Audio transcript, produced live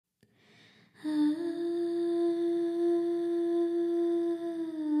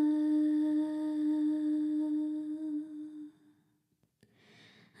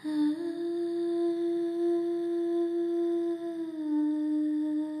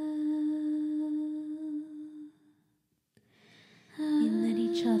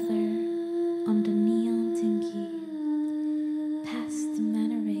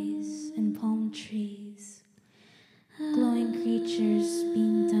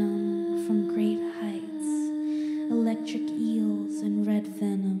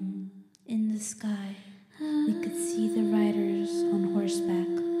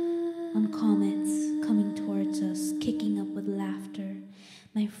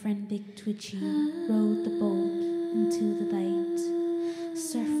friend Big Twitchy rowed the boat into the light,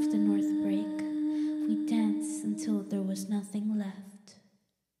 surfed the north break. We danced until there was nothing left,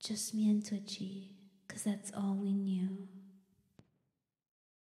 just me and Twitchy, 'cause that's all we knew.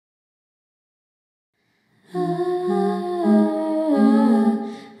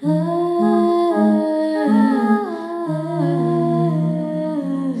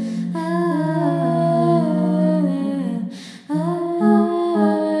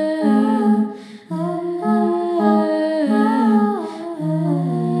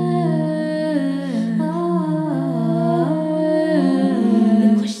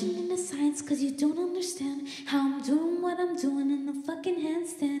 Cause you don't understand how I'm doing what I'm doing in the fucking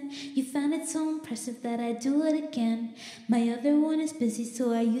handstand. You found it so impressive that I do it again. My other one is busy,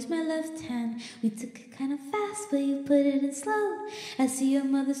 so I use my left hand. We took it kind of fast, but you put it in slow. I see your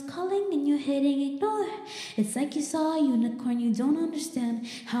mother's calling and you're hitting ignore. It's like you saw a unicorn, you don't understand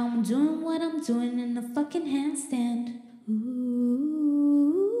how I'm doing what I'm doing in the fucking handstand.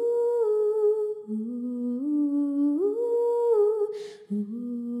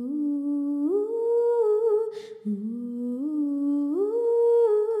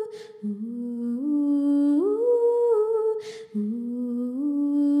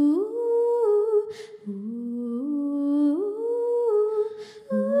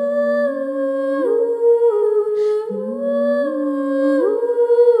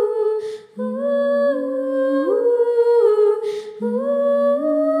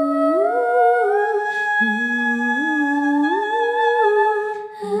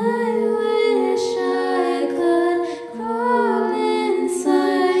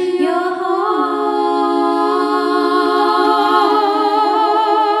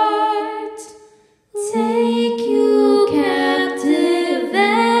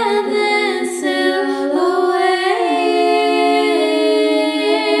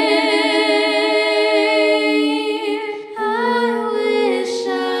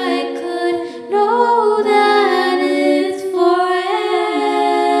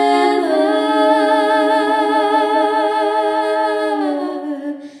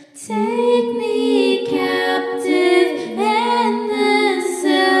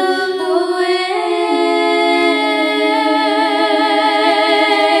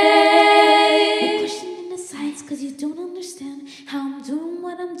 Cause you don't understand how I'm doing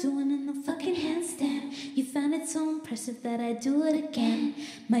what I'm doing in the fucking handstand. You found it so impressive that I do it again.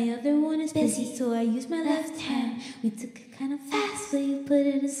 My other one is busy, so I use my left hand. We took it kind of fast, but you put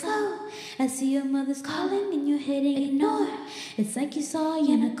it in slow. I see your mother's calling and you're hitting ignore. It's like you saw a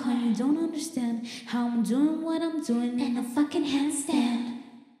unicorn, you don't understand how I'm doing what I'm doing in the fucking handstand.